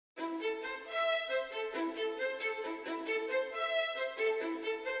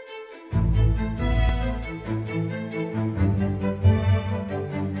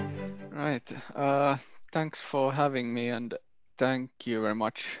thanks for having me, and thank you very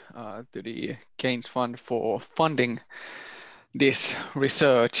much to the Keynes Fund for funding this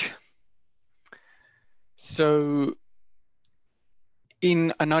research. So,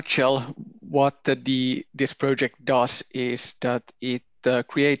 in a nutshell, what this project does is that it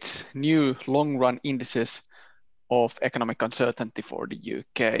creates new long-run indices of economic uncertainty for the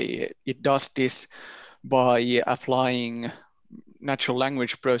UK. It does this by applying natural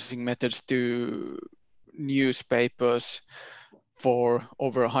language processing methods to newspapers for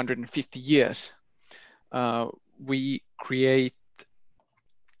over 150 years. We create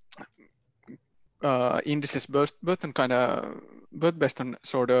indices both based on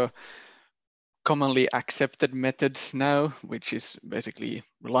sort of commonly accepted methods now, which is basically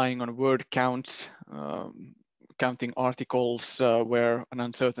relying on word counts, counting articles where an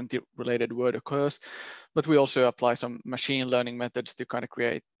uncertainty related word occurs. But we also apply some machine learning methods to kind of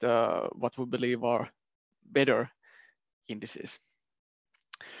create what we believe are better indices.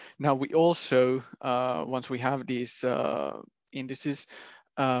 Now we also, once we have these indices,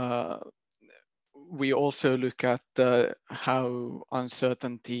 we also look at how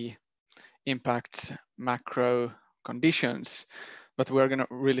uncertainty impacts macro conditions, but we're going to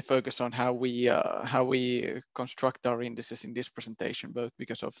really focus on how we construct our indices in this presentation, both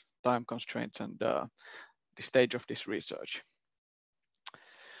because of time constraints and the stage of this research.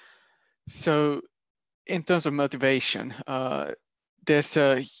 So in terms of motivation, there's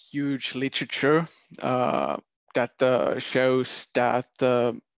a huge literature that shows that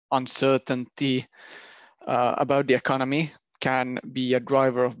uncertainty about the economy can be a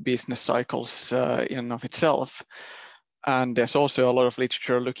driver of business cycles in and of itself. And there's also a lot of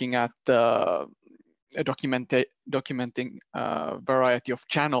literature looking at documenting a variety of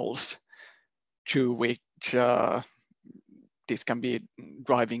channels through which this can be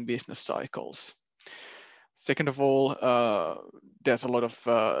driving business cycles. Second of all, there's a lot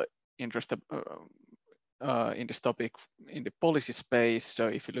of interest in this topic in the policy space. So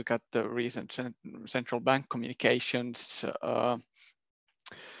if you look at the recent central bank communications,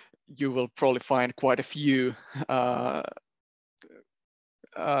 you will probably find quite a few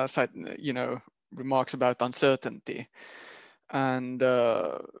remarks about uncertainty. And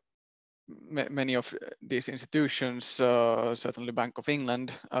many of these institutions, certainly Bank of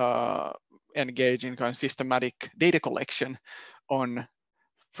England, engage in kind of systematic data collection on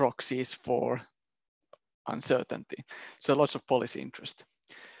proxies for uncertainty. So lots of policy interest.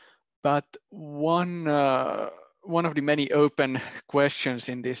 But one of the many open questions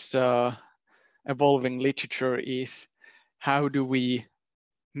in this evolving literature is, how do we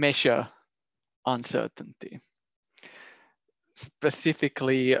measure uncertainty?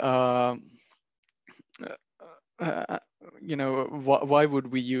 Specifically, why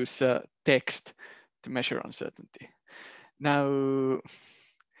would we use text to measure uncertainty? Now,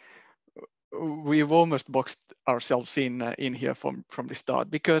 we've almost boxed ourselves in here from the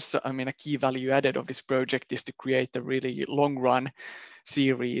start, because I mean, a key value added of this project is to create a really long run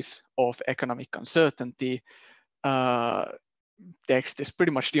series of economic uncertainty. Text is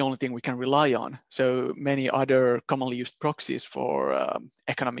pretty much the only thing we can rely on. So many other commonly used proxies for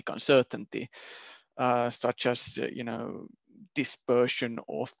economic uncertainty, such as dispersion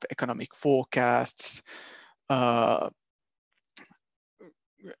of economic forecasts,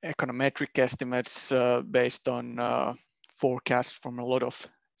 econometric estimates based on forecasts from a lot of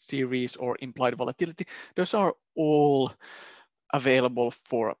series or implied volatility. Those are all available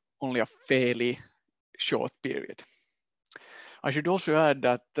for only a fairly short period. I should also add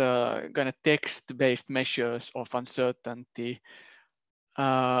that kind of text-based measures of uncertainty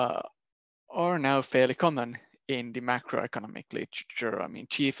are now fairly common in the macroeconomic literature. I mean,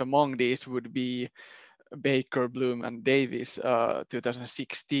 chief among these would be Baker, Bloom, and Davis,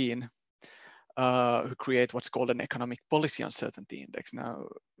 2016, who create what's called an economic policy uncertainty index. Now,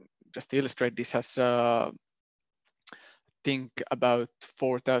 just to illustrate, this has, I think, about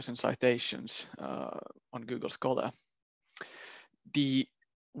 4,000 citations on Google Scholar. The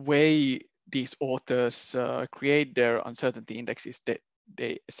way these authors create their uncertainty index is that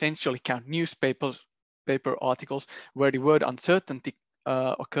they essentially count newspaper articles where the word uncertainty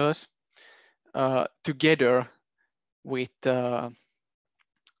occurs together with a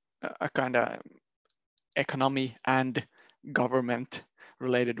kind of economy and government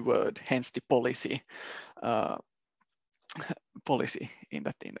related word, hence the policy in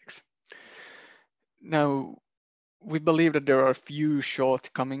that index. Now, we believe that there are a few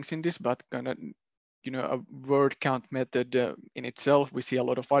shortcomings in this, but kind of, a word count method in itself, we see a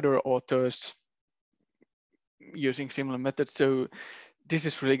lot of other authors using similar methods. So this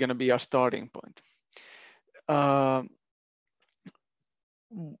is really going to be our starting point.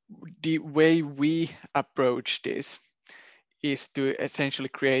 the way we approach this is to essentially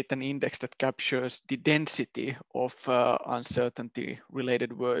create an index that captures the density of uncertainty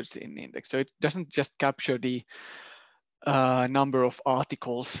related words in the index. So it doesn't just capture the number of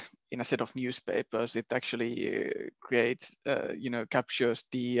articles in a set of newspapers. It actually creates, captures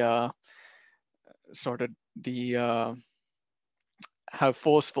the sort of the how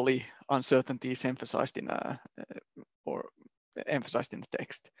forcefully uncertainty is emphasized in or emphasized in the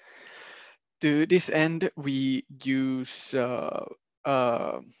text. To this end, we use sort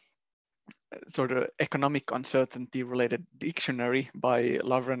of economic uncertainty related dictionary by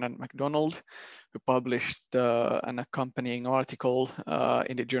Lovren and MacDonald, who published an accompanying article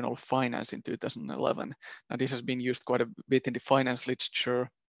in the Journal of Finance in 2011. Now, this has been used quite a bit in the finance literature,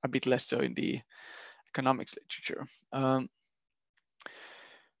 a bit less so in the economics literature.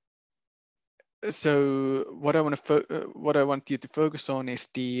 So what I want you to focus on is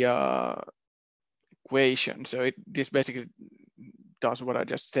the equation. So this basically does what I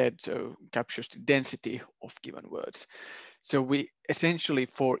just said, so captures the density of given words. So we essentially,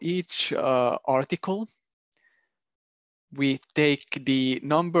 for each article, we take the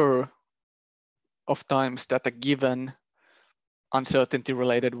number of times that a given uncertainty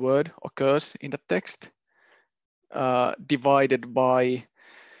related word occurs in the text, divided by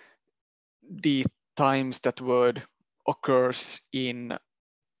the times that word occurs in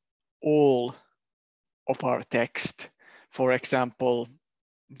all of our text. For example,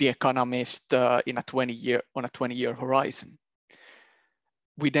 The Economist on a 20-year horizon.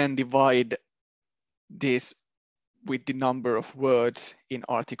 We then divide this with the number of words in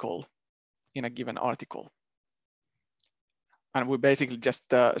a given article. And we basically just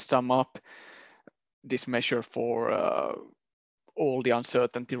sum up this measure for all the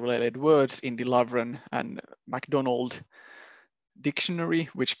uncertainty related words in the Lovren and MacDonald dictionary,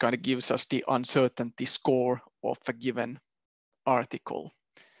 which kind of gives us the uncertainty score of a given article.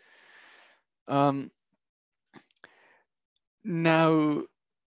 Now,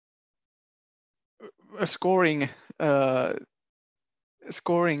 scoring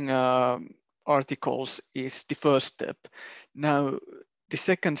articles is the first step. Now, the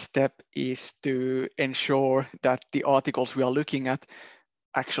second step is to ensure that the articles we are looking at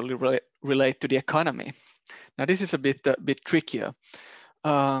actually relate to the economy. Now, this is a bit trickier.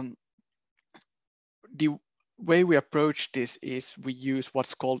 The way we approach this is we use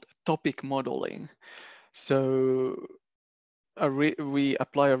what's called topic modeling. So we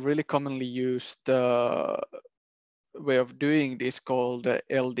apply a really commonly used way of doing this called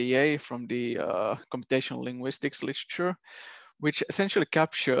LDA from the computational linguistics literature, which essentially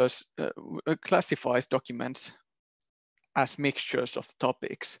captures, classifies documents as mixtures of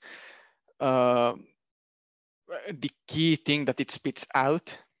topics. The key thing that it spits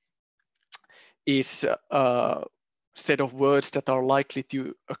out is a set of words that are likely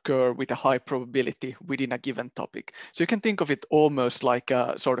to occur with a high probability within a given topic. So you can think of it almost like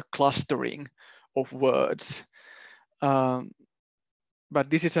a sort of clustering of words. But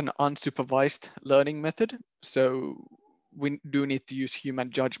this is an unsupervised learning method, so we do need to use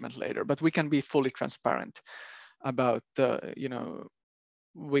human judgment later, but we can be fully transparent about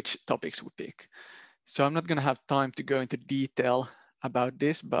which topics we pick. So I'm not going to have time to go into detail about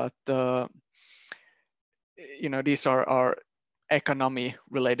this, but these are our economy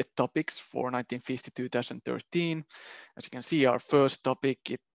related topics for 1950-2013. As you can see, our first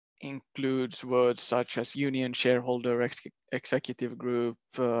topic, it includes words such as union, shareholder, executive group,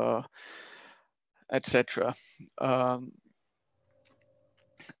 etc.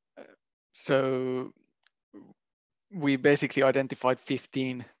 So we basically identified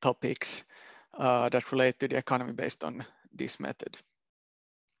 15 topics that relate to the economy based on this method.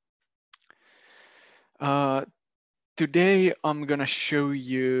 Today, I'm going to show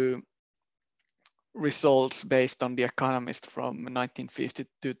you results based on The Economist from 1950 to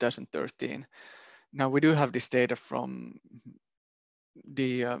 2013. Now, we do have this data from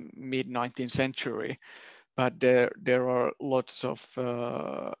the mid-19th century, but there are lots of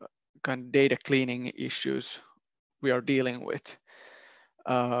kind of data cleaning issues we are dealing with,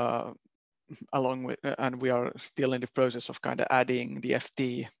 and we are still in the process of kind of adding the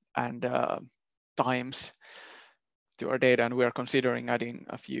FT and times to our data, and we are considering adding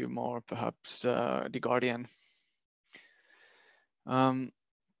a few more, perhaps The Guardian.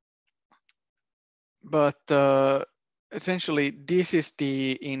 But essentially, this is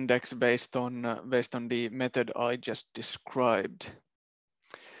the index based on the method I just described.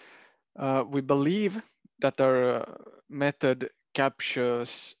 We believe that our method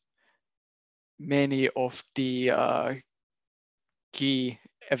captures many of the key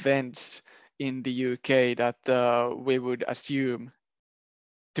events in the UK that we would assume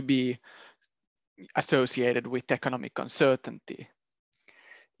to be associated with economic uncertainty.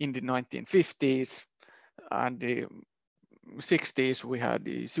 In the 1950s and the 60s, we had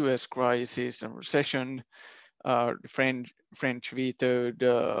the Suez crisis and recession. The French vetoed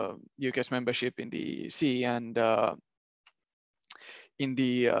UK's membership in the EC, and in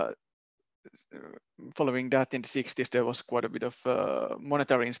the following that, in the 60s, there was quite a bit of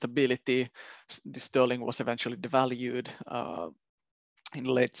monetary instability. The sterling was eventually devalued in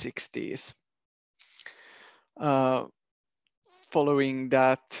the late 60s. Following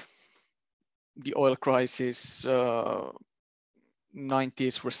that, the oil crisis,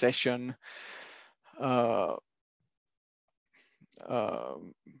 90s recession, the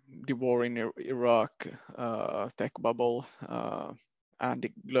war in Iraq, tech bubble, and the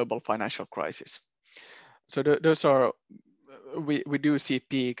global financial crisis. So those are, we do see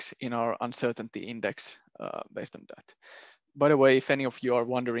peaks in our uncertainty index based on that. By the way, if any of you are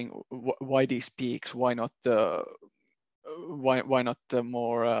wondering why these peaks, why not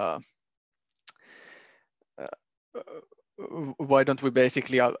more why don't we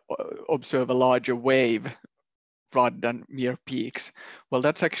basically observe a larger wave rather than mere peaks? Well,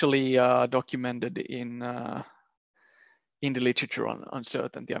 that's actually documented in the literature on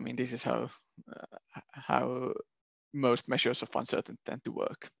uncertainty. I mean, this is how most measures of uncertainty tend to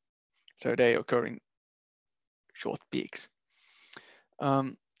work. So they occur in short peaks.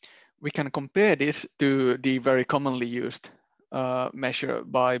 We can compare this to the very commonly used measure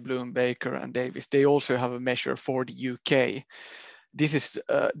by Bloom, Baker, and Davis. They also have a measure for the UK. This is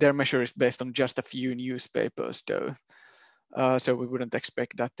their measure is based on just a few newspapers, though, so we wouldn't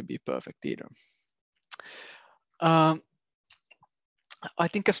expect that to be perfect either. I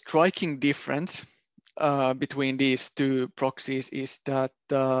think a striking difference between these two proxies is that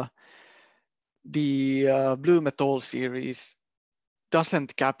the Bloom et al. Series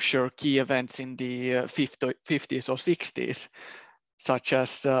doesn't capture key events in the 50s or 60s, such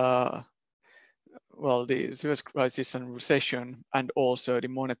as well, the Suez crisis and recession, and also the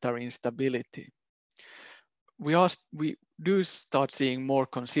monetary instability. We do start seeing more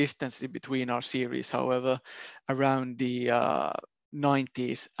consistency between our series, however, around the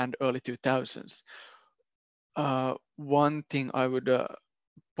 90s and early 2000s. One thing I would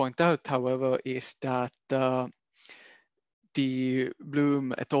point out, however, is that the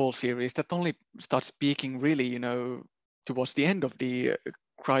Bloom et al. Series that only starts peaking really, towards the end of the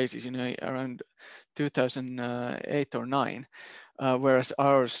crisis, around 2008 or 9, whereas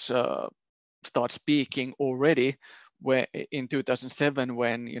ours starts peaking already in 2007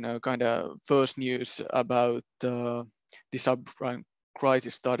 when, kind of first news about the subprime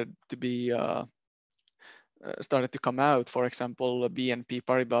crisis started to come out. For example, BNP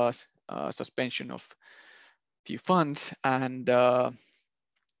Paribas suspension of few funds, and as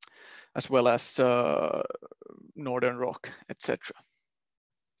well as Northern Rock, etc.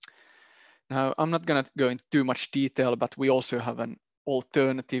 Now, I'm not going to go into too much detail, but we also have an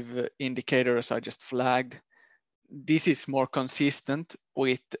alternative indicator, as I just flagged. This is more consistent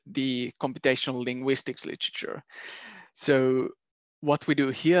with the computational linguistics literature. So what we do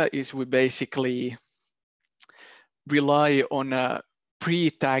here is we basically rely on a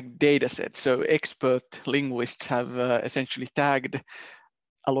pre-tagged data set. So expert linguists have essentially tagged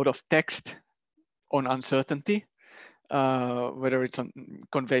a lot of text on uncertainty, whether it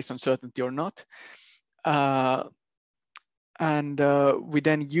conveys uncertainty or not. And we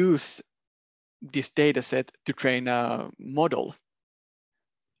then use this data set to train a model,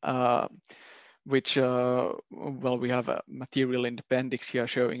 which, well, we have a material in the appendix here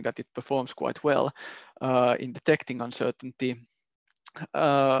showing that it performs quite well in detecting uncertainty.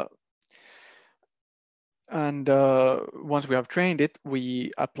 And once we have trained it,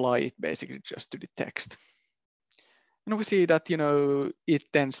 we apply it basically just to the text. And we see that,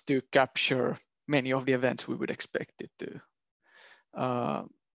 it tends to capture many of the events we would expect it to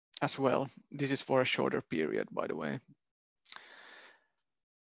as well. This is for a shorter period, by the way.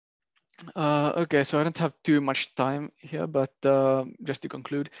 Okay, so I don't have too much time here, but just to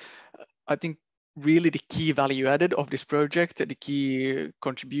conclude, I think really the key value added of this project, the key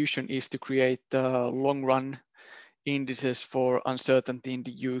contribution is to create long run indices for uncertainty in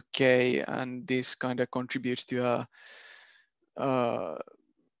the UK, and this kind of contributes to a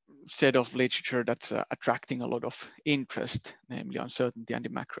set of literature that's attracting a lot of interest, namely uncertainty and the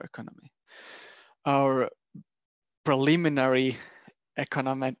macroeconomy. Our preliminary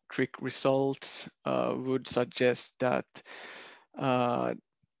econometric results would suggest that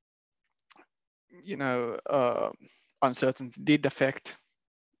uncertainty did affect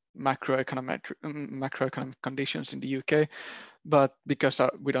macroeconomic conditions in the UK, but because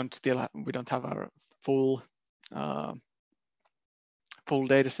we don't have our full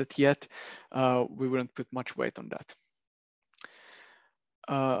data set yet, we wouldn't put much weight on that.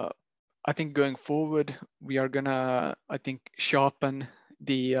 I think going forward, we are gonna, I think, sharpen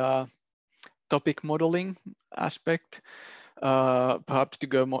the topic modeling aspect, perhaps to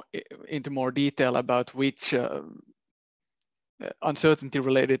go into more detail about which uncertainty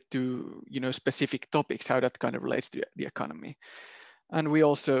related to specific topics, how that kind of relates to the economy. And we are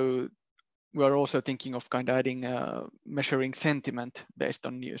also thinking of kind of adding measuring sentiment based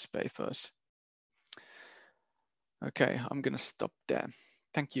on newspapers. Okay, I'm gonna stop there.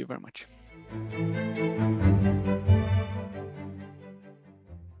 Thank you very much.